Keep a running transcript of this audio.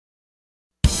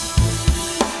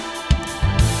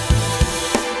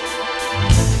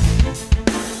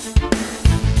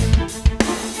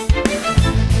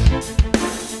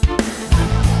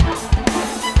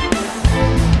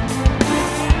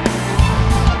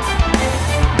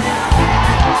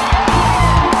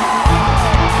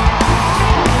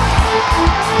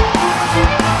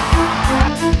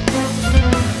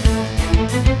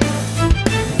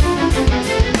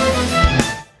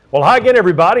Well, hi again,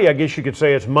 everybody. I guess you could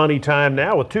say it's money time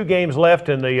now with 2 games left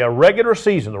in the regular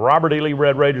season. The Robert E. Lee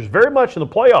Red Raiders very much in the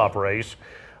playoff race,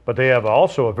 but they have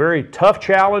also a very tough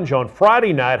challenge on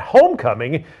Friday night,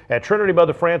 homecoming at Trinity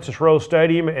Mother Frances Rose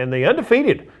Stadium, and the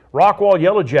undefeated Rockwall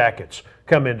Yellow Jackets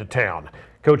come into town.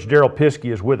 Coach Darrell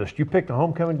Piske is with us. You picked a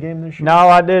homecoming game this year? No,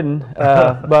 I didn't,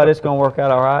 but it's going to work out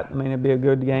all right. I mean, it'll be a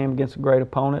good game against a great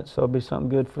opponent, so it'll be something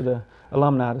good for the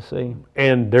alumni to see.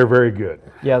 And they're very good.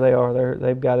 Yeah, they are.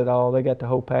 They've got it all. They got the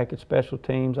whole package, special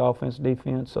teams, offense,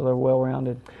 defense, so they're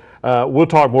well-rounded. We'll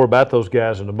talk more about those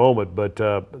guys in a moment, but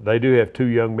they do have 2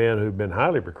 young men who've been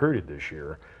highly recruited this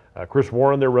year. Chris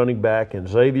Warren, their running back, and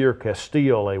Xavier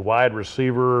Castile, a wide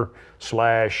receiver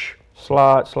slash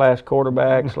slot slash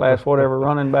quarterback slash whatever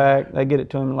running back. They get it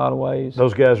to him in a lot of ways.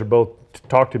 Those guys are both.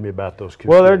 Talk to me about those kids.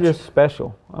 Well, they're just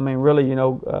special. I mean, really, you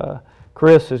know,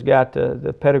 Chris has got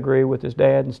the pedigree with his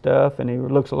dad and stuff, and he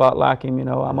looks a lot like him. You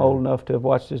know, I'm old enough to have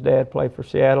watched his dad play for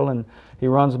Seattle, and he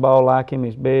runs the ball like him.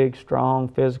 He's big, strong,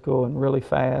 physical, and really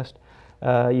fast.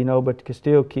 You know, but the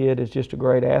Castile kid is just a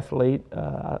great athlete.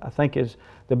 I think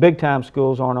the big-time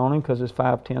schools aren't on him because his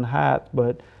 5'10" height,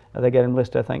 but they got him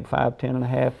listed, I think, 5'10" and a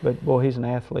half. But, boy, he's an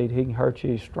athlete. He can hurt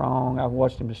you. He's strong. I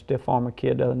watched him stiff-arm a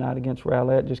kid the other night against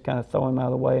Rowlett, just kind of throw him out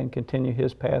of the way and continue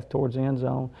his path towards the end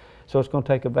zone. So it's going to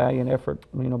take a valiant effort,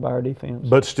 you know, by our defense.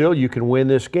 But still, you can win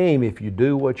this game if you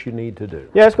do what you need to do.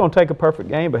 Yeah, it's going to take a perfect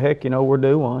game, but heck, you know, we're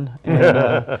due one.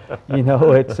 And, you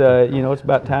know, it's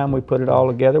about time we put it all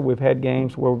together. We've had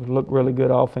games where we looked really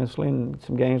good offensively, and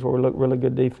some games where we looked really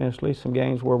good defensively, some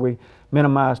games where we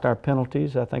minimized our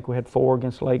penalties. I think we had 4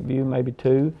 against Lakeview, maybe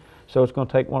 2. So it's going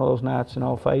to take one of those nights in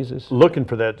all phases. Looking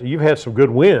for that, you've had some good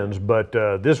wins, but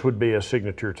this would be a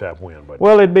signature type win.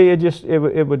 Well,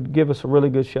 it would give us a really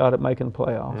good shot at making the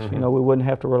playoffs. Mm-hmm. You know, we wouldn't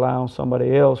have to rely on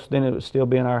somebody else. Then it would still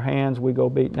be in our hands. We go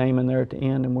beat Naaman there at the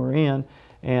end, and we're in.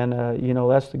 And you know,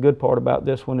 that's the good part about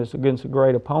this one. It's against a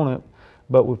great opponent,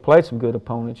 but we've played some good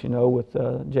opponents. You know, with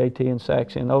JT and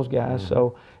Saxy and those guys. Mm-hmm.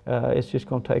 So. It's just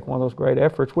going to take one of those great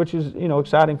efforts, which is, you know,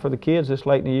 exciting for the kids this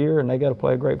late in the year, and they got to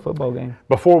play a great football game.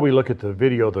 Before we look at the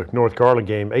video of the North Garland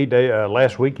game,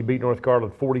 last week you beat North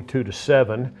Garland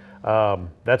 42-7.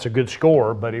 That's a good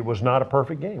score, but it was not a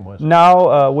perfect game, was it?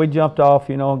 No, we jumped off,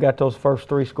 you know, and got those first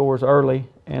 3 scores early,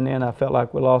 and then I felt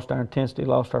like we lost our intensity,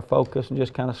 lost our focus, and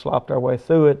just kind of slopped our way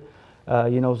through it.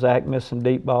 You know, Zach missed some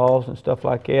deep balls and stuff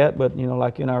like that, but, you know,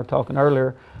 like you and I were talking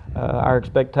earlier, our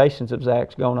expectations of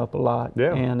Zach's gone up a lot.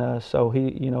 Yeah. And so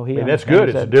he, you know, he. And that's good.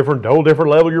 It's a whole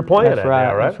different level you're playing at now,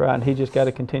 right? That's right. And he just got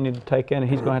to continue to take in. And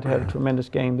he's going to have a tremendous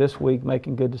game this week,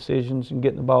 making good decisions and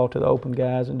getting the ball to the open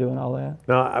guys and doing all that.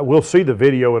 Now, we'll see the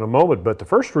video in a moment, but the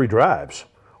first 3 drives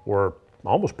were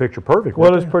almost picture perfect.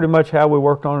 Well, it's pretty much how we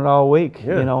worked on it all week,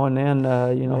 yeah. You know, and then,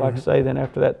 you know, like I say, then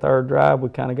after that 3rd drive, we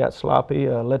kind of got sloppy,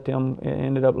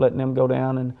 ended up letting them go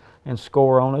down and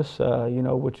score on us, you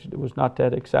know, which was not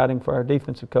that exciting for our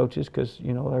defensive coaches because,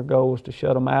 you know, their goal was to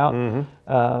shut them out,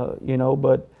 you know,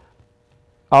 but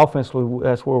offensively,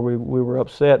 that's where we were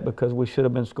upset because we should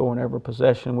have been scoring every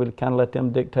possession. We'd kind of let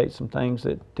them dictate some things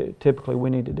that typically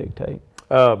we need to dictate.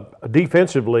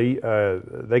 Defensively,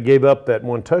 they gave up that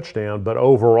 1 touchdown, but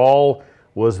overall,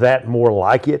 was that more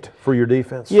like it for your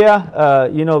defense? Yeah,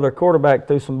 you know, their quarterback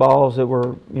threw some balls that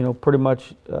were, you know, pretty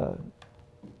much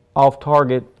off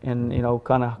target and, you know,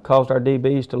 kind of caused our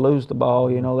DBs to lose the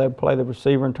ball. You know, they'd play the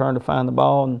receiver and turn to find the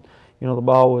ball, and, you know, the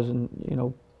ball was, you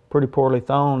know, pretty poorly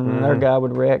thrown, and then their guy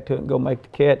would react to it and go make the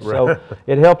catch. Right. So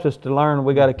it helped us to learn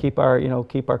we got to keep our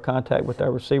contact with our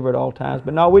receiver at all times.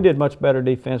 But no, we did much better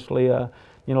defensively.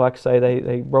 You know, like I say,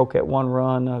 they broke that 1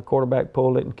 run. Quarterback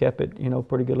pulled it and kept it. You know,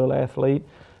 pretty good little athlete.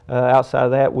 Outside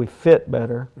of that, we fit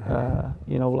better.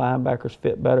 You know, linebackers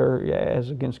fit better as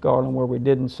against Garland, where we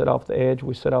didn't sit off the edge.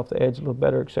 We sit off the edge a little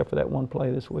better, except for that 1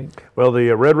 play this week. Well,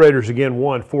 the Red Raiders again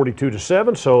won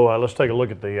 42-7. So let's take a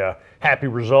look at the happy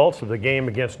results of the game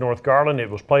against North Garland. It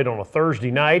was played on a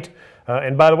Thursday night.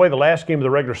 And by the way, the last game of the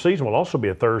regular season will also be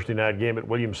a Thursday night game at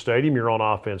Williams Stadium. You're on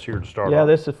offense here to start off. Yeah,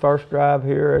 this is the first drive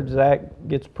here. Zach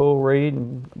gets pull read,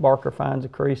 and Barker finds a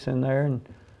crease in there and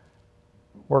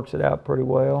works it out pretty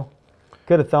well.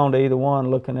 Could have thrown to either one.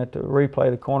 Looking at the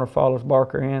replay, the corner follows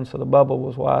Barker in, so the bubble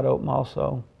was wide open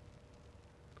also.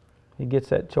 He gets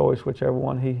that choice, whichever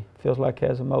one he feels like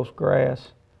has the most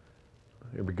grass.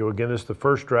 Here we go again. This is the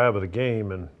first drive of the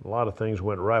game, and a lot of things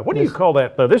went right. What do you call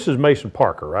that? This is Mason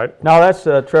Parker, right? No, that's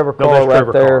Trevor Carr that's right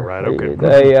Trevor there. Carr, right, okay.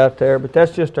 The A out there, but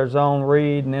that's just our zone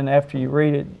read, and then after you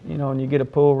read it, you know, and you get a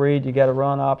pull read, you got a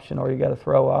run option or you got a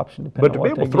throw option, depending But to on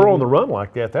be what able they to throw give on the you. run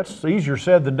like that, that's easier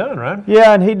said than done, right?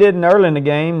 Yeah, and he didn't early in the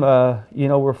game. You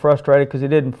know, we're frustrated because he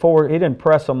didn't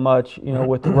press them much, you know,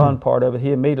 with the run part of it.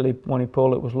 He immediately, when he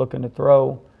pulled it, was looking to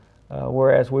throw.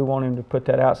 Whereas we want him to put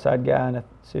that outside guy in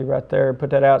see right there, put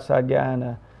that outside guy in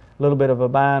a little bit of a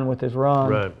bind with his run.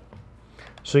 Right.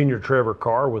 Senior Trevor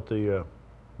Carr with the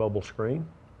bubble screen.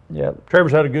 Yep.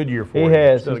 Trevor's had a good year for you. He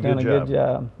has. He's done a good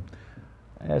job.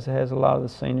 As has a lot of the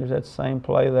seniors. That same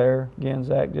play there. Again,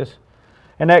 Zach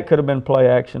and that could have been play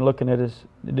action. Looking at it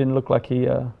didn't look like he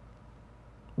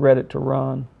read it to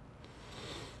run.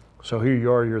 So here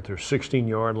you are, you're at their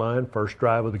 16-yard line, first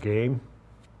drive of the game.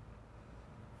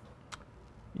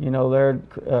 You know,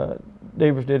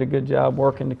 Devers did a good job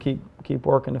working to keep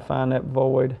working to find that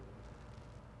void.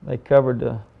 They covered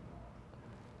the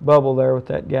bubble there with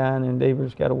that guy, and then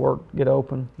Devers got to work to get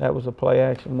open. That was a play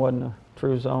action, wasn't a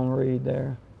true zone read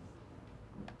there.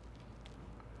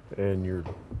 And you're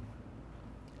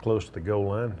close to the goal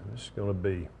line. This is going to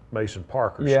be Mason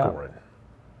Parker scoring.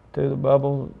 To the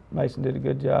bubble, Mason did a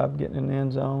good job getting in the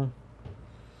end zone.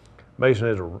 Mason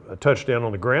has a touchdown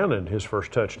on the ground, and his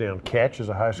first touchdown catch as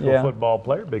a high school football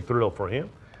player. Big thrill for him.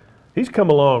 He's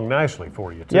come along nicely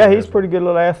for you, too. Yeah, he's a pretty good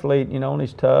little athlete, you know, and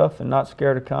he's tough and not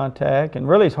scared of contact. And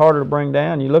really, he's harder to bring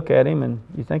down. You look at him, and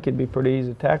you think he'd be pretty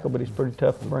easy to tackle, but he's pretty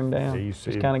tough to bring down. He's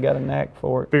kind of got a knack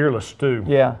for it. Fearless, too.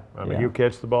 Yeah. I mean, he'll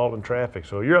catch the ball in traffic.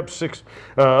 So you're up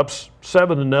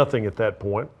 7-0 at that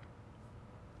point.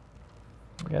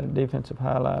 Got a defensive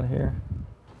highlight here.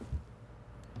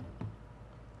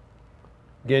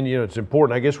 Again, you know, it's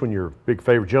important, I guess, when you're a big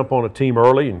favorite, jump on a team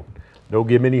early and don't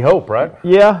give them any hope, right?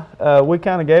 Yeah, we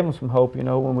kind of gave them some hope, you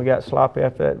know, when we got sloppy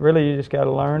after that. Really, you just got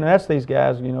to learn. And that's these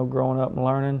guys, you know, growing up and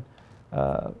learning.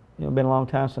 You know, been a long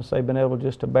time since they've been able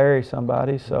just to bury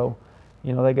somebody. So,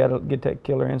 you know, they got to get that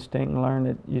killer instinct and learn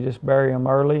that you just bury them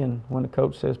early, and when the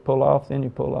coach says pull off, then you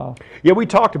pull off. Yeah, we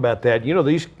talked about that. You know,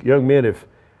 these young men, if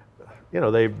you know,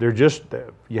 they're just,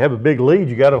 you have a big lead,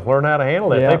 you got to learn how to handle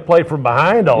that. Yeah. They play from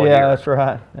behind all year. Yeah, that's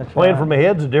right. Playing from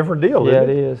ahead's a different deal, yeah, isn't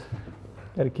it? it is.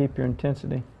 Got to keep your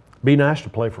intensity. Be nice to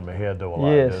play from ahead, though, a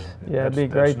lot. Yes, yeah, it'd be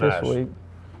great nice. this week.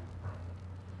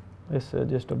 It's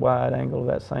just a wide angle of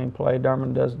that same play.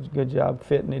 Derman does a good job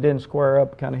fitting. He didn't square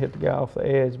up, kind of hit the guy off the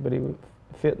edge, but he would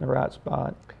fit in the right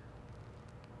spot.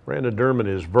 Brandon Derman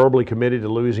is verbally committed to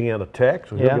Louisiana Tech,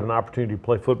 so he'll get an opportunity to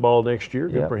play football next year.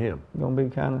 Good for him. Going to be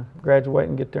kind of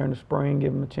graduating, get there in the spring,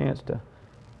 give him a chance to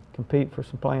compete for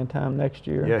some playing time next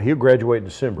year. Yeah, he'll graduate in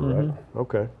December, right?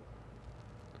 Okay.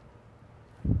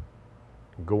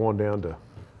 Go on down to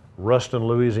Ruston,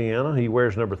 Louisiana. He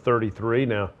wears number 33.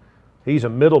 Now, he's a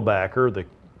middle backer. The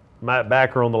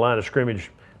backer on the line of scrimmage,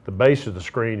 the base of the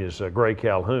screen is Gray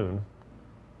Calhoun.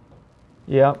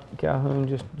 Yep, Calhoun,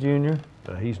 just junior.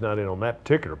 He's not in on that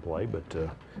particular play, but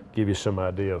give you some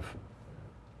idea of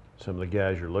some of the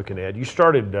guys you're looking at. You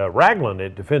started Ragland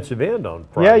at defensive end on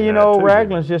Friday night. Yeah, you know, too,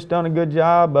 Ragland's just done a good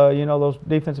job. You know, those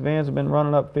defensive ends have been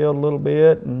running upfield a little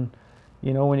bit, and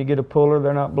you know, when you get a puller,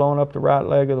 they're not blowing up the right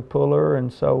leg of the puller,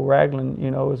 and so Ragland, you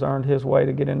know, has earned his way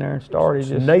to get in there and start. It's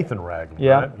Nathan Ragland,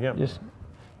 yeah, right? Yeah, just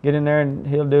get in there and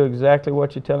he'll do exactly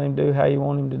what you tell him to do, how you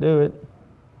want him to do it.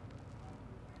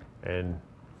 And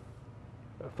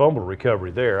fumble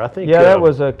recovery there, I think. Yeah, that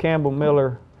was Campbell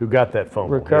Miller who got that fumble.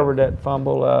 Recovered that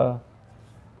fumble.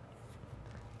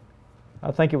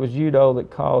 I think it was Judo that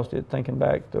caused it. Thinking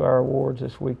back to our awards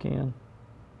this weekend,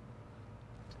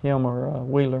 him or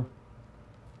Wheeler.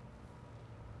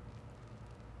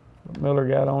 But Miller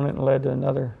got on it and led to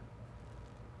another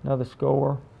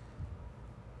score.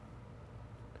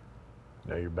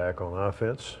 Now you're back on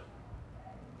offense.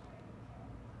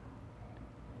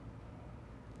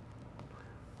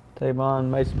 Tavon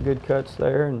made some good cuts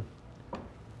there and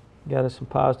got us some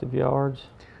positive yards.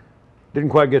 Didn't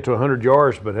quite get to 100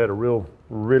 yards, but had a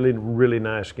really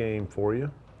nice game for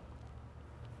you.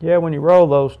 Yeah, when you roll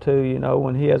those two, you know,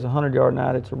 when he has a 100-yard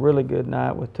night, it's a really good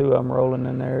night with two of them rolling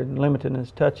in there and limiting his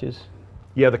touches.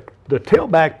 Yeah, the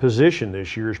tailback position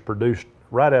this year has produced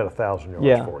right at 1,000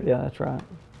 yards for you. Yeah, that's right.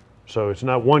 So it's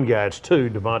not one guy, it's two,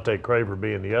 Devontae Craver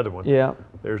being the other one. Yeah.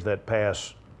 There's that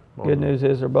pass. Good news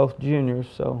is they're both juniors,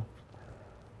 so.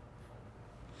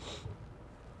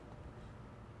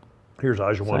 Here's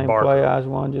Ajuan Same Barker. play,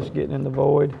 Ajuan just getting in the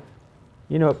void.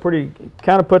 You know, it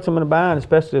kind of puts them in a bind,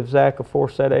 especially if Zach will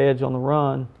force that edge on the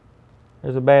run.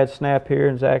 there's a bad snap here,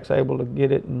 and Zach's able to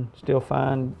get it and still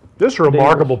find. This is a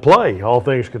remarkable play, all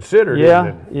things considered, Yeah,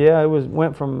 isn't it? yeah, it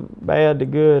went from bad to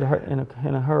good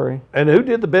in a hurry. And who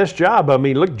did the best job? I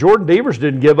mean, look, Jordan Devers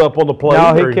didn't give up on the play. No,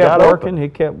 either. he kept working. Open. He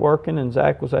kept working, and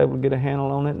Zach was able to get a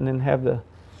handle on it and then have the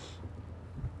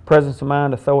presence of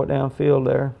mind to throw it downfield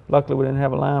there. Luckily, we didn't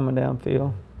have a lineman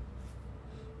downfield.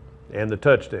 And the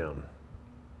touchdown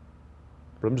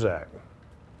from Zach.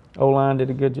 O-line did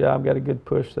a good job, got a good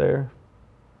push there.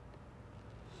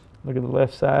 Look at the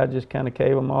left side, just kind of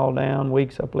cave them all down.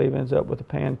 Weeks, I believe, ends up with a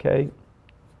pancake.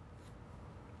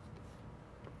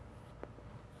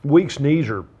 Weeks' knees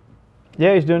are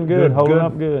Yeah, he's doing good, holding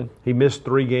up good. He missed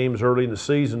 3 games early in the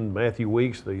season. Matthew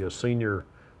Weeks, the senior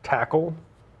tackle.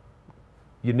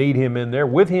 You need him in there.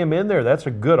 With him in there, that's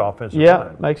a good offensive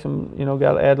line. Makes him,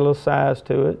 got to add a little size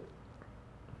to it.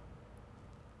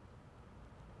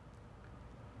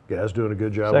 Guys doing a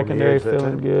good job. Secondary on the edge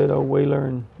feeling good. Old Wheeler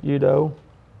and Udo.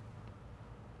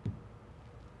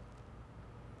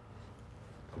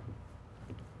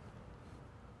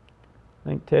 I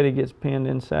think Teddy gets pinned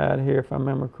inside here, if I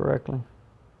remember correctly.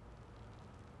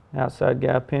 Outside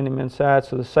guy pinned him inside,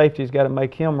 so the safety's got to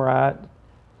make him right.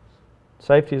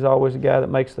 Safety is always the guy that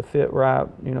makes the fit right.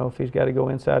 If he's got to go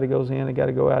inside, he goes in. He got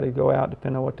to go out, he go out,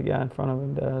 depending on what the guy in front of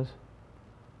him does.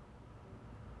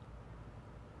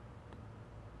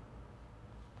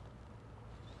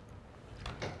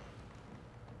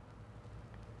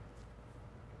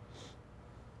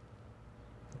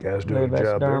 Guys doing a good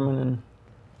job Derman and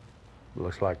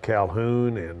looks like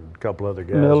Calhoun and a couple other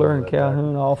guys. Miller and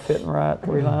Calhoun all fitting right,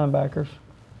 3 linebackers.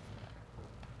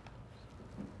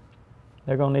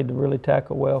 They're going to need to really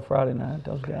tackle well Friday night,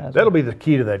 those guys. That'll be the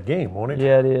key to that game, won't it?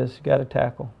 Yeah, it is. Got to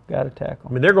tackle. Got to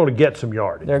tackle. I mean, they're going to get some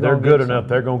yardage. They're good enough.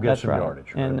 They're going to get some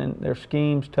yardage. Right? And then their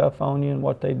scheme's tough on you and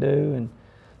what they do. And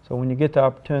so when you get the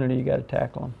opportunity, you got to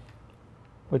tackle them,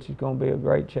 which is going to be a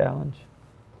great challenge.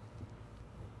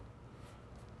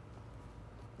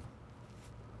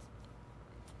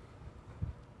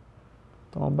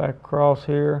 Throwing back across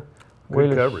here.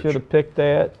 Wheeler should have picked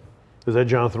that. Is that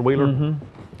Jonathan Wheeler? Mm-hmm.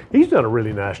 He's done a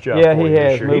really nice job. Yeah, he has.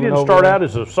 has. This year. He didn't start out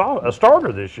as a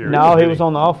starter this year. No, he was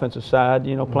on the offensive side.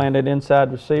 Playing that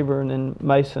inside receiver, and then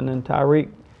Mason and Tyreek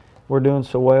were doing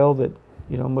so well that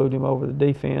moved him over the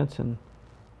defense, and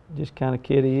just kind of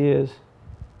kid he is.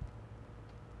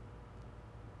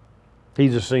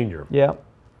 He's a senior. Yep.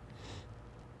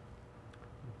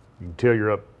 You can tell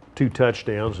you're up 2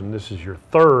 touchdowns, and this is your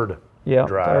third drive.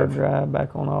 Third drive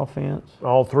back on offense.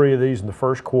 All 3 of these in the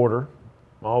first quarter,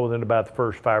 all within about the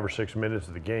first 5 or 6 minutes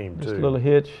of the game, Just a little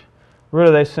hitch.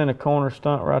 Really, they sent a corner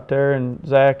stunt right there, and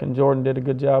Zach and Jordan did a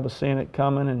good job of seeing it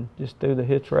coming and just threw the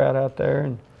hitch right out there,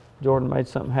 and Jordan made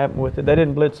something happen with it. They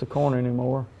didn't blitz the corner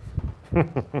anymore.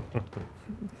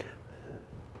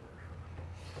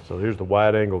 So here's the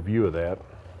wide-angle view of that.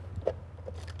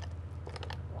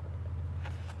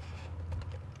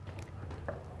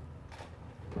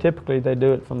 Typically, they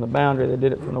do it from the boundary. They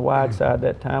did it from the wide side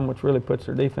that time, which really puts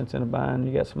their defense in a bind.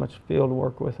 You got so much field to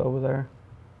work with over there.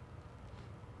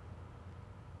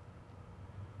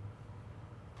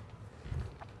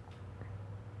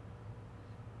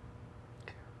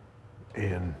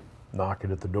 And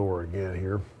knocking at the door again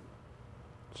here,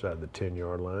 inside the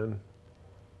 10-yard line.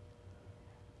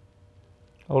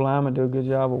 O-linemen do a good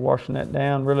job of washing that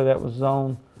down. Really, that was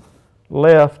zone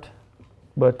left,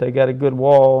 but they got a good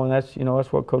wall, and that's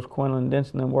that's what Coach Quinlan and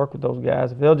Denson and work with those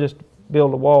guys. If they'll just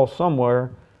build a wall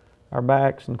somewhere, our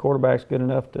backs and quarterbacks good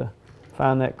enough to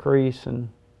find that crease and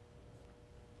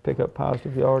pick up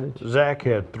positive yardage. Zach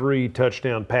had 3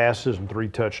 touchdown passes and 3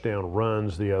 touchdown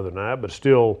runs the other night, but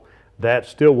that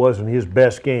still wasn't his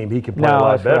best game. He could play a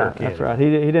lot better. Right, that's right. He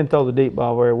didn't throw the deep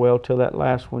ball very well till that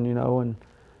last one, and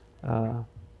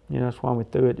that's why we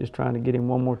threw it, just trying to get him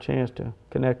one more chance to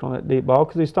connect on that deep ball,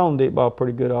 because he's thrown the deep ball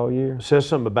pretty good all year. It says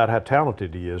something about how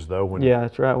talented he is, though. Yeah,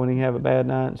 that's right. When he can have a bad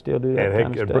night and still do that kind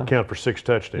of stuff. And count for 6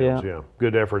 touchdowns. Yeah.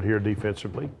 Good effort here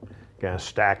defensively. Guys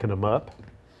stacking them up.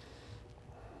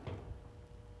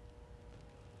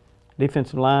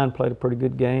 Defensive line played a pretty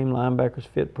good game. Linebackers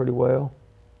fit pretty well.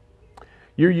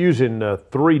 You're using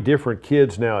 3 different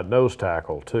kids now at nose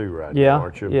tackle too, right now,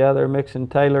 aren't you? Yeah, they're mixing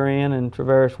Taylor in and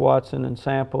Travaris Watson and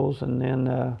Samples, and then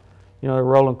they're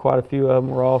rolling quite a few of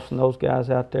them. Ross and those guys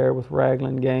out there with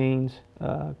Ragland, Gaines,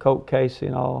 Colt Casey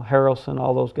and all, Harrelson,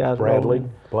 all those guys Bradley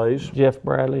rolling. plays. Jeff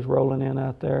Bradley's rolling in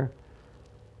out there.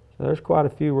 So there's quite a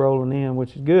few rolling in,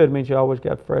 which is good. It means you always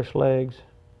got fresh legs.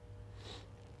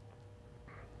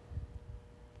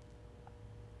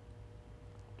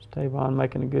 Tavon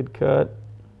making a good cut.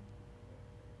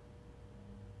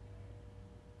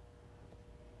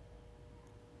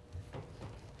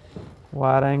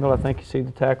 Wide angle, I think you see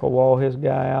the tackle wall his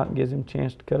guy out and gives him a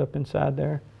chance to cut up inside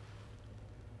there.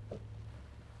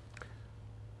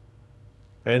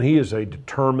 And he is a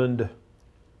determined,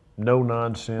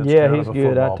 no-nonsense Yeah, kind he's of a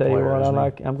good. I football tell you player, what,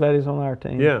 isn't he? I'm glad he's on our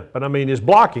team. Yeah, but I mean, his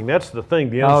blocking, that's the thing,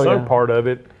 the unsung part of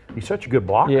it. He's such a good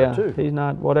blocker, Yeah, too. he's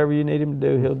not, whatever you need him to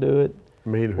do, he'll do it. I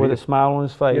mean, With a smile on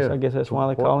his face. Yeah. I guess that's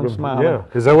why they call him Smiling. Yeah,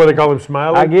 is that why they call him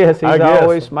Smiling? I guess he's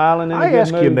always smiling in a good I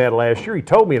asked him mood. that last year. He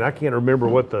told me, and I can't remember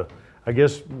what I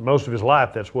guess most of his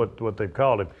life that's what they've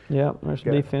called him. Yep, there's Okay.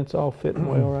 defense all fitting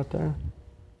well right there.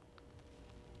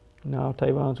 No,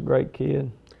 Tavon's a great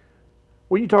kid.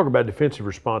 When you talk about defensive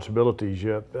responsibilities,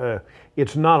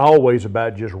 it's not always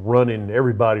about just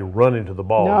everybody running to the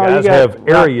ball. No, Guys you got have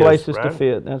areas, places right? to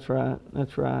fit. That's right.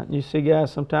 That's right. You see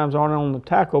guys sometimes aren't on the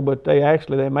tackle, but they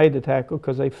made the tackle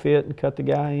because they fit and cut the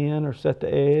guy in or set the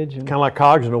edge. And Kind of like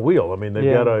cogs in a wheel. I mean,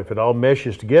 they've got if it all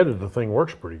meshes together, the thing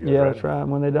works pretty good. yeah, right? that's right.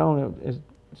 When they don't,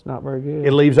 it's not very good.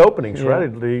 It leaves openings, Yeah. right?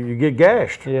 You get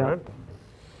gashed, Yeah. right?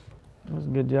 That was a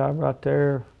good job right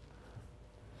there.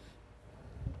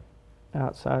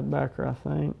 Outside backer, I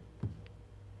think.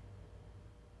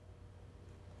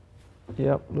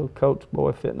 Yep, little coach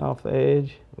boy fitting off the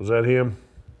edge. Was that him?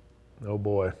 Oh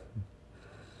boy.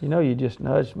 You know, you just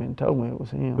nudged me and told me it was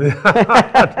him.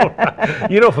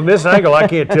 From this angle, I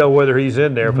can't tell whether he's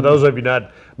in there. For those of you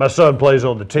not, my son plays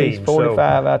on the team. He's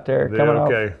 45 out there Yeah, coming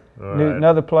okay. off. All right.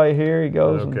 Another play here. He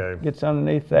goes Okay. and gets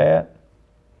underneath that.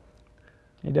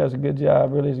 He does a good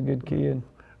job. Really is a good kid.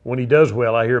 When he does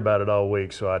well, I hear about it all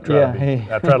week, so I try Yeah,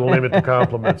 I try to limit the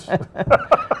compliments.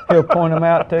 He'll point them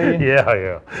out to you.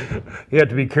 Yeah. You have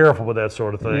to be careful with that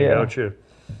sort of thing, Yeah. don't you?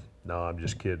 No, I'm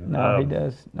just kidding. No, he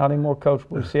does. Not anymore, Coach.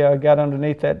 We see how he got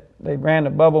underneath that. They ran the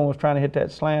bubble and was trying to hit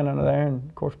that slant under there, and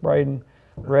of course Braden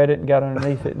read it and got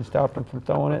underneath it and stopped him from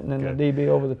throwing it. And then the DB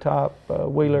over the top,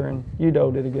 Wheeler and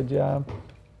Udo did a good job.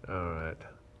 All right.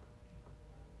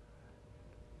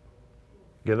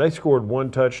 Yeah, they scored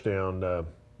one touchdown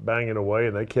banging away,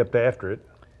 and they kept after it.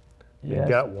 Yeah,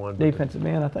 got one. Defensive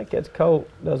end. I think that's Colt.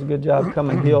 Does a good job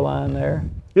coming heel line there.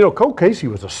 Cole Casey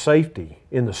was a safety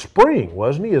in the spring,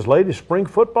 wasn't he? His latest spring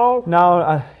football?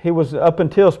 No, he was up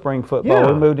until spring football.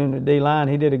 Yeah. We moved him to D-line.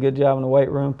 He did a good job in the weight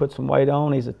room, put some weight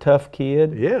on. He's a tough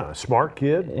kid. Yeah, a smart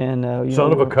kid. And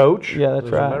Son of a coach. Yeah,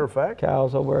 that's right. As a matter of fact.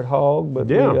 Kyle's over at Hog, but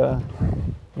Yeah.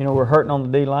 we're hurting on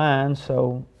the D-line,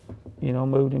 so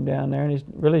moved him down there, and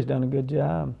he's done a good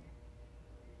job.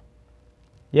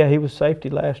 Yeah, he was safety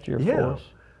last year for us.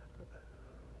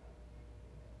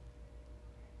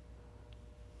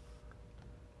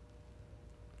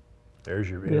 There's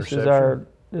your interception.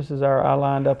 This is our I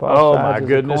lined up all sides my as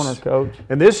goodness. a corner coach.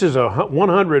 And this is a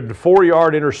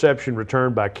 104-yard interception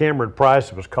returned by Cameron Price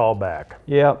that was called back.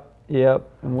 Yep.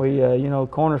 And we,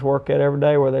 corners work that every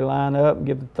day where they line up and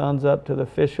give the thumbs up to the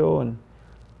official and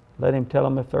let him tell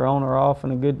them if they're on or off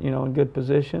in a good, in good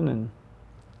position. And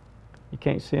you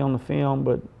can't see on the film,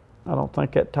 but I don't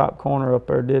think that top corner up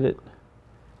there did it.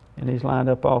 And he's lined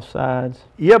up all sides.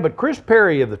 Yeah, but Chris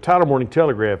Perry of the Tyler Morning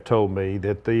Telegraph told me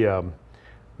that the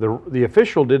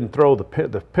official didn't throw the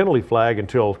penalty flag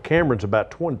until Cameron's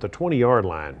about the 20-yard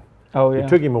line. Oh, yeah. It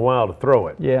took him a while to throw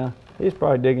it. Yeah, he's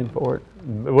probably digging for it.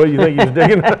 What do you think he was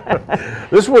digging?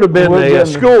 This would have been a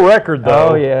school record,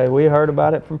 though. Oh, yeah, we heard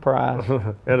about it from Price.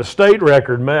 And a state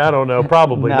record, man, I don't know,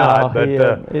 probably not. But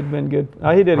it'd been good.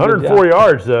 He did a 104 good job.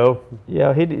 yards, though.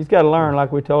 Yeah, he's got to learn,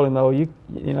 like we told him, though.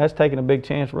 That's taking a big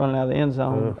chance running out of the end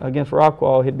zone. Against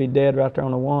Rockwall, he'd be dead right there on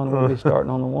the one. We'll be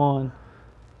starting on the one.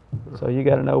 So you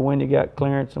got to know when you got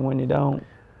clearance and when you don't.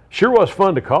 Sure was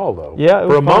fun to call, though. Yeah, it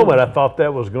was For a fun. moment, I thought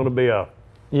that was going to be a...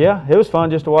 Yeah, it was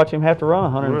fun just to watch him have to run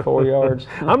 104 yards.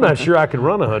 I'm not sure I could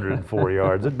run 104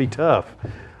 yards. It'd be tough.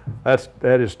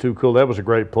 That is too cool. That was a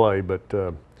great play, but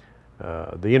the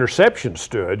interception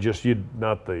stood, just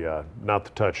not the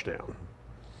touchdown.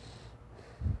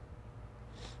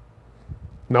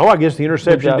 No, I guess the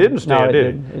interception didn't stand, did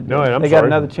it? No, I'm they sorry. got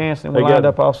another chance, and we lined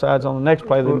up off sides on the next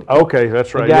play. Okay,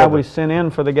 that's right. The guy we sent in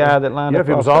for the guy that lined up if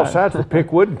it was offside. offsides, the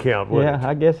pick wouldn't count, would it? Yeah,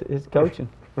 I guess it's coaching.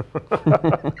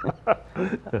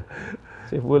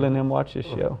 See if Will and them watch this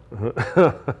show.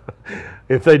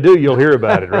 If they do, you'll hear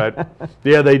about it, right?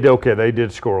 Yeah, they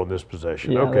did score on this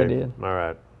possession. Yeah, okay, they did. All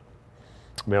right.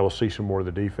 Now we'll see some more of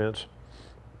the defense.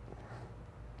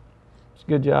 It's a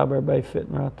good job, everybody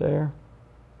fitting right there.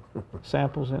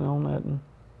 Samples in on that.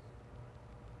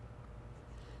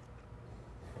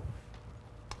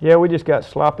 Yeah, we just got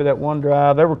sloppy that one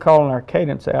drive. They were calling our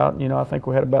cadence out. I think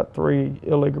we had about 3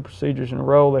 illegal procedures in a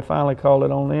row. They finally called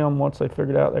it on them once they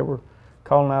figured out they were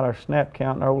calling out our snap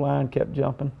count, and our O-line kept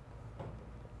jumping.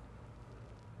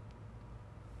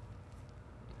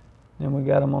 Then we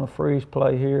got them on a freeze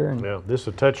play here. And Yeah, this is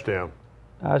a touchdown.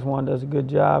 Oswan does a good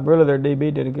job. Really, their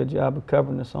DB did a good job of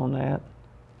covering us on that.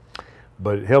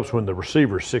 But it helps when the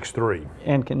receiver's 6'3".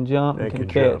 And can jump and can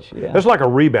jump. catch. Yeah. That's like a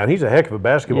rebound. He's a heck of a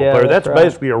basketball Yeah, player. that's That's right.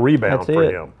 basically a rebound for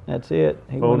him. That's it.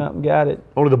 He went up and got it.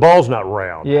 Only the ball's not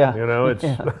round. Yeah. You know, it's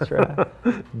Yeah, that's right.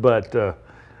 But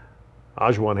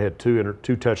Oswan had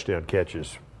two touchdown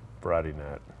catches Friday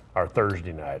night, or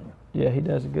Thursday night. Yeah, he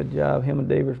does a good job. Him and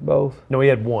Devers both. No, he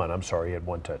had one. I'm sorry, he had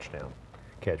one touchdown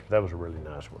catch, but that was a really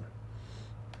nice one.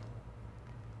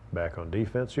 Back on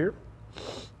defense here.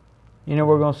 You know,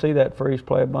 we're going to see that freeze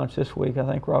play a bunch this week. I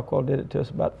think Rockwall did it to us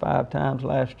about 5 times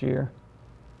last year,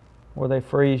 where they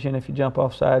freeze you, and if you jump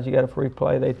off sides, you got a free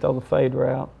play. They throw the fade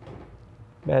route.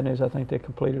 Bad news, I think they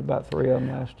completed about 3 of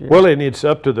them last year. Well, and it's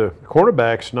up to the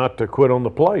cornerbacks not to quit on the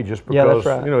play just because, yeah, that's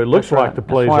right. you know, it looks that's like right. the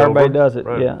play's that's why over. everybody does it,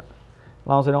 Right. yeah. As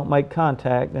long as they don't make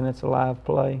contact, then it's a live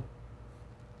play.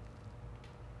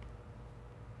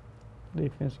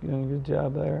 Defense doing a good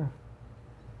job there.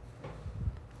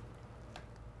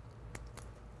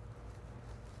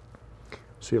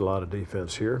 See a lot of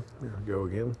defense here. Here we go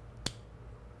again.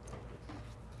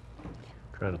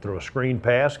 Trying to throw a screen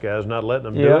pass. Guys not letting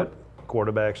them do Yeah. it.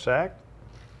 Quarterback sack.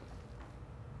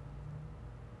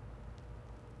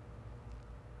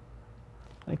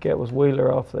 I think that was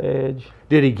Wheeler off the edge.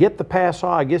 Did he get the pass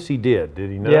off? I guess he did.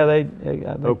 Did he not? Yeah, they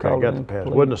Okay, called got it the pass.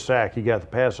 incomplete. Wasn't a sack. He got the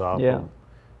pass off. Yeah.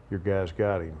 Your guys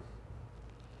got him.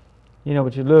 You know,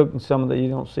 but you look and some of the, you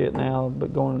don't see it now,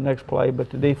 but going to the next play, but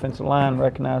the defensive line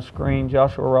recognized screen.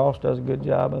 Joshua Ross does a good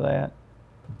job of that.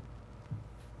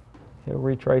 He'll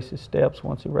retrace his steps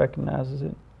once he recognizes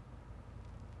it.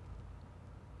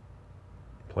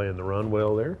 Playing the run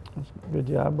well there. That's a good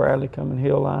job. Bradley coming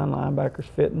hill line, linebackers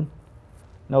fitting.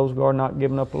 Nose guard not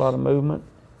giving up a lot of movement.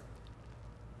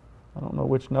 I don't know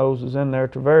which nose is in there.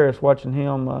 Tavares, watching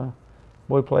him,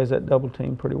 boy, plays that double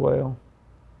team pretty well.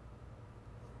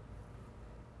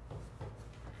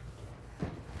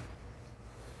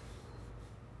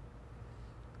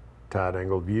 Tight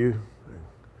angle view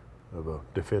of a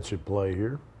defensive play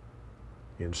here.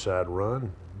 Inside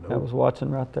run. I was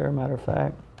watching right there, matter of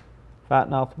fact.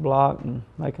 Fighting off the block and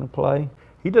making a play.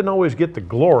 He doesn't always get the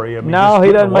glory. I mean, No, just he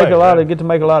putting doesn't make away, a lot right? of get to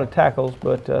make a lot of tackles,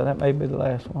 but that may be the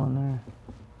last one there.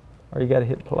 Or you got to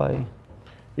hit play.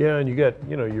 Yeah, and you got,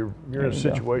 you know, you're in a you go.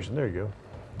 situation. There you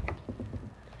go.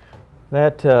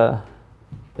 That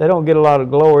they don't get a lot of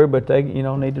glory, but they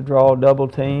need to draw a double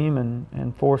team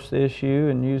and force the issue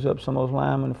and use up some of those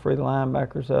linemen to free the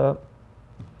linebackers up.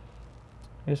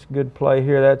 It's a good play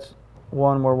here. That's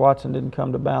one where Watson didn't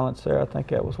come to balance there. I think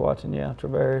that was Watson, yeah,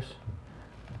 Tavares.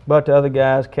 But the other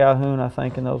guys, Calhoun, I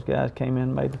think, and those guys came in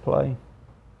and made the play.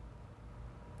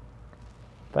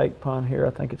 Fake punt here. I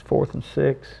think it's 4th and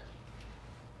 6.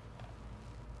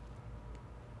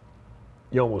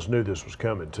 You almost knew this was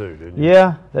coming too, didn't you?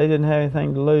 Yeah, they didn't have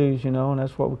anything to lose, and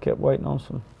that's what we kept waiting on,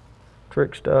 some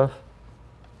trick stuff.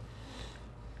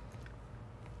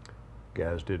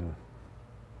 Guys didn't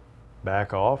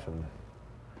back off, and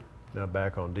now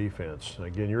back on defense. And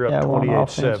again, you're up one 28-7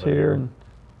 offense here, and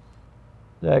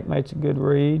Zach makes a good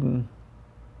read and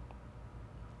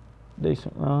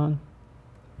decent run.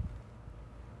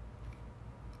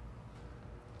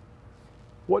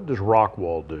 What does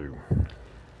Rockwall do?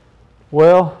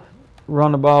 Well,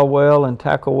 run the ball well and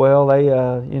tackle well. They,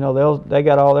 they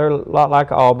got all. They're a lot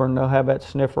like Auburn. They'll have that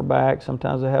sniffer back.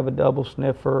 Sometimes they have a double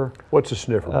sniffer. What's a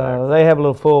sniffer back? They have a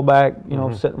little fullback,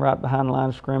 sitting right behind the line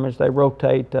of scrimmage. They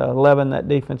rotate 11 that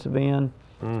defensive end,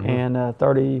 and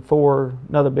 34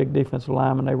 another big defensive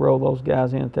lineman. They roll those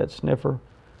guys in at that sniffer.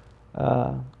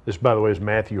 This, by the way, is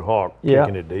Matthew Hawk Yeah,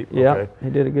 kicking it deep. yeah, Okay.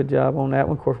 he did a good job on that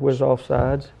one. Of course, was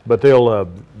offsides. But they'll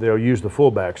use the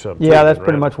fullback some. Yeah, too, that's right?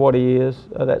 pretty much what he is.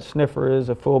 That sniffer is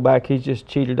a fullback. He's just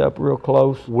cheated up real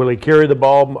close. Will he carry the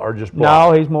ball or just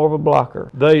block? No, he's more of a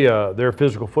blocker. They're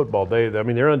physical football.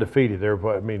 They're undefeated.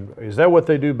 Is that what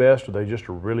they do best, or are they just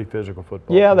a really physical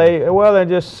football Yeah, team? they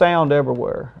just sound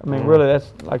everywhere. Really,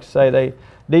 that's like I say,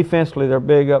 defensively they're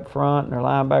big up front, and their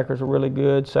linebackers are really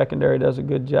good. Secondary does a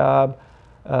good job.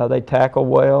 They tackle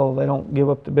well. They don't give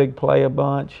up the big play a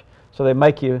bunch, so they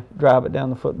make you drive it down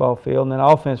the football field. And then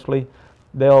offensively,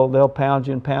 they'll pound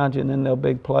you, and then they'll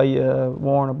big play you.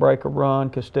 Warren will break a run.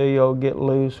 Castillo will get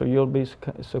loose, or you'll be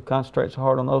so concentrate so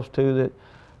hard on those two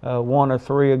that 1 or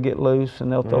 3 will get loose,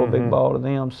 and they'll throw a big ball to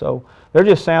them. So they're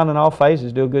just sound in all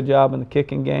phases. Do a good job in the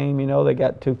kicking game. They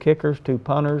got 2 kickers, 2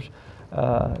 punters,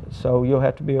 so you'll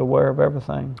have to be aware of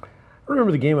everything.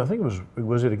 remember the game. I think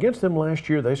was it against them last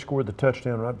year? They scored the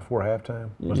touchdown right before halftime.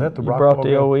 Was that the Rockwall? You brought the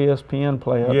game? old ESPN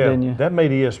play up, didn't you? That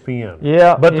made ESPN.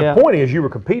 Yeah. But the point is, you were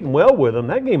competing well with them.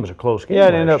 That game was a close game. Yeah,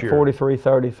 it ended up year.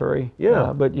 43-33.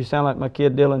 Yeah. But you sound like my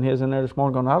kid Dylan. He's in there this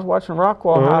morning going, I was watching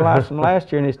Rockwall highlights from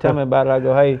last year, and he's telling me about it. I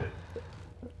go, hey,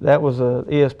 that was a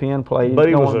ESPN play. You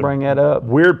don't want to bring that up.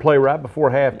 Weird play right before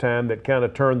halftime that kind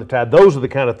of turned the tide. Those are the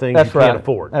kind of things you can't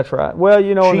afford. That's right. Well,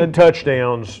 you know, cheap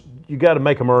touchdowns. You got to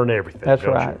make them earn everything. That's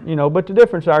right. You know, but the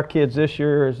difference our kids this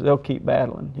year is they'll keep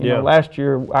battling. You know, last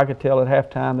year I could tell at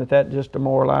halftime that just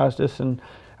demoralized us, and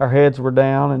our heads were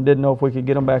down and didn't know if we could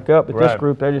get them back up. But this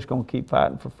group, they're just going to keep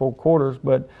fighting for 4 quarters.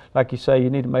 But like you say, you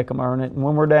need to make them earn it. And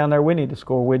when we're down there, we need to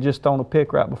score. We just thrown a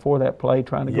pick right before that play,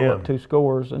 trying to go up 2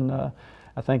 scores, and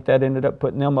I think that ended up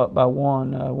putting them up by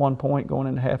 1 point going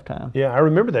into halftime. Yeah, I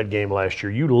remember that game last year.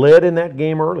 You led in that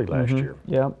game early last year.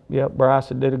 Yep. Bryce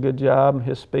did a good job.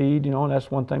 His speed, you know, and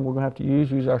that's one thing we're going to have to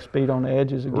use our speed on the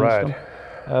edges against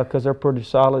them, because they're pretty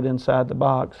solid inside the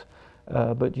box.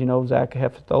 But, you know, Zach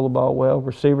have to throw the ball well.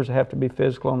 Receivers have to be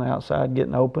physical on the outside,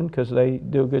 getting open, because they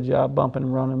do a good job bumping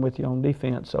and running with you on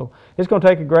defense. So it's going to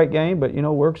take a great game, but, you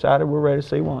know, we're excited. We're ready to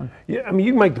see one. Yeah, I mean,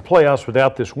 you can make the playoffs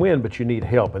without this win, but you need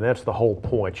help, and that's the whole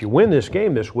point. You win this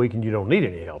game this week, and you don't need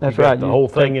any help. That's you got right. the whole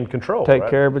thing in control. Take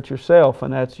care of it yourself,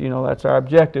 and that's, you know, that's our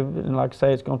objective. And like I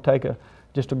say, it's going to take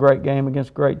just a great game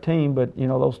against a great team, but you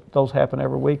know those happen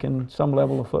every week in some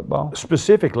level of football.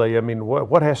 Specifically, I mean,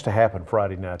 what has to happen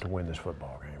Friday night to win this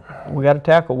football game? We got to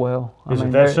tackle well. Is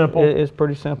it that simple? It's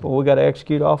pretty simple. We got to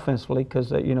execute offensively,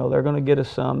 because you know they're going to get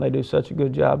us some. They do such a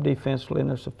good job defensively, and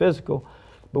they're so physical.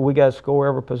 But we got to score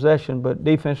every possession. But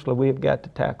defensively, we've got to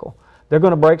tackle. They're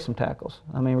going to break some tackles.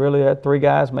 I mean, really, 3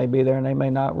 guys may be there, and they may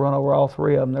not run over all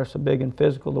 3 of them. They're so big and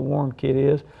physical. The Warren kid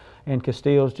is, and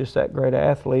Castillo's just that great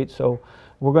athlete. So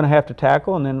we're going to have to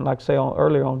tackle, and then, like I say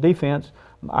earlier on defense,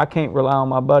 I can't rely on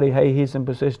my buddy, hey, he's in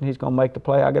position, he's going to make the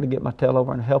play. I got to get my tail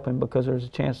over and help him, because there's a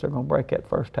chance they're going to break that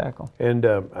first tackle. And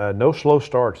no slow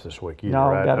starts this week either,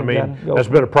 right? I mean, that's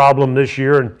been a problem this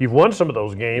year, and you've won some of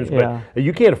those games, but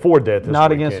you can't afford that this week.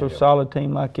 Not against a solid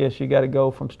team like this. You got to go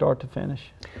from start to finish.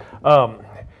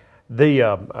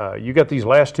 You got these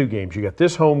last 2 games. You got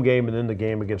this home game and then the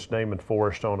game against Naaman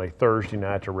Forest on a Thursday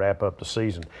night to wrap up the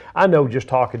season. I know, just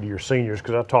talking to your seniors,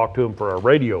 because I talk to them for our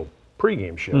radio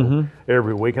pregame show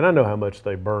every week, and I know how much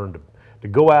they burned to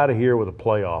go out of here with a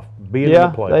playoff, be in the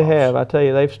playoffs. Yeah, they have. I tell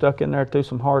you, they've stuck in there through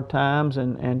some hard times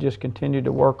and just continued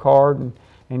to work hard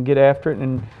and get after it.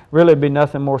 And really, it'd be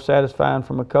nothing more satisfying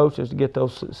from a coach is to get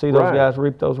see those guys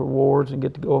reap those rewards and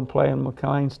get to go and play in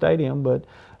McLean Stadium. But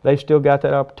they've still got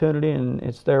that opportunity, and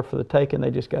it's there for the taking. They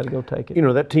just got to go take it. You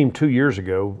know, that team 2 years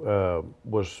ago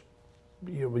was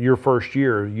your first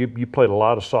year. You played a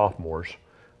lot of sophomores,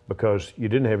 because you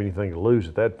didn't have anything to lose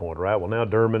at that point, right? Well, now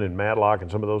Derman and Matlock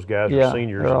and some of those guys are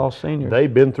seniors. They're all seniors.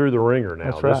 They've been through the ringer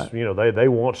now. That's right. You know, they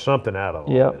want something out of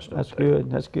all this. That's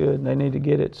good. That's good. They need to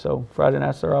get it. So Friday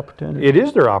night's their opportunity. It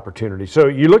is their opportunity. So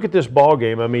you look at this ball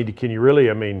game. I mean, can you really?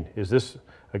 I mean, is this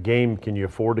a game? Can you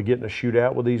afford to get in a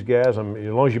shootout with these guys? I mean,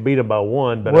 as long as you beat them by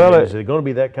 1. But I mean, is it going to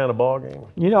be that kind of ball game?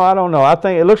 You know, I don't know. I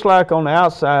think it looks like on the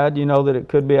outside, you know, that it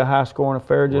could be a high-scoring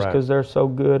affair, just because they're so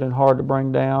good and hard to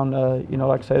bring down. You know,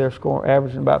 like I say, they're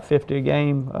averaging about 50 a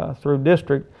game through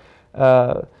district.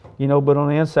 You know, but on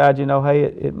the inside, you know, hey,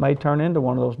 it may turn into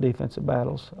one of those defensive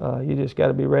battles. You just got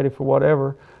to be ready for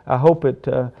whatever. I hope it.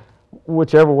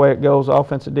 Whichever way it goes,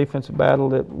 offensive, defensive battle,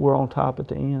 that we're on top at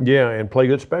the end. Yeah, and play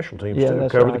good special teams too.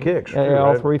 Cover the kicks. Yeah,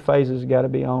 all 3 phases got to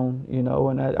be on, you know.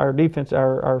 And our defense,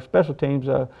 our special teams,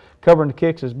 covering the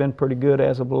kicks has been pretty good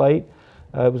as of late.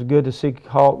 It was good to see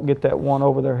Hawk get that one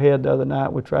over their head the other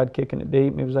night. We tried kicking it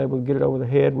deep, and he was able to get it over the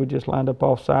head. We just lined up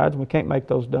off sides. We can't make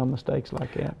those dumb mistakes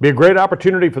like that. Be a great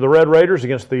opportunity for the Red Raiders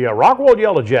against the Rockwall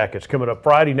Yellow Jackets coming up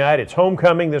Friday night. It's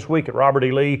homecoming this week at Robert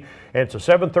E. Lee, and it's a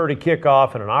 7:30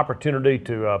 kickoff and an opportunity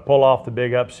to pull off the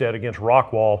big upset against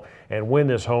Rockwall and win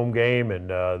this home game, and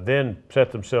then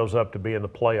set themselves up to be in the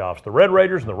playoffs. The Red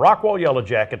Raiders and the Rockwall Yellow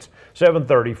Jackets,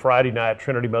 7:30 Friday night,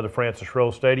 Trinity Mother Francis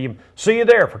Rowe Stadium. See you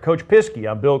there. For Coach Piske,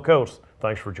 I'm Bill Coates.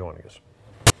 Thanks for joining us.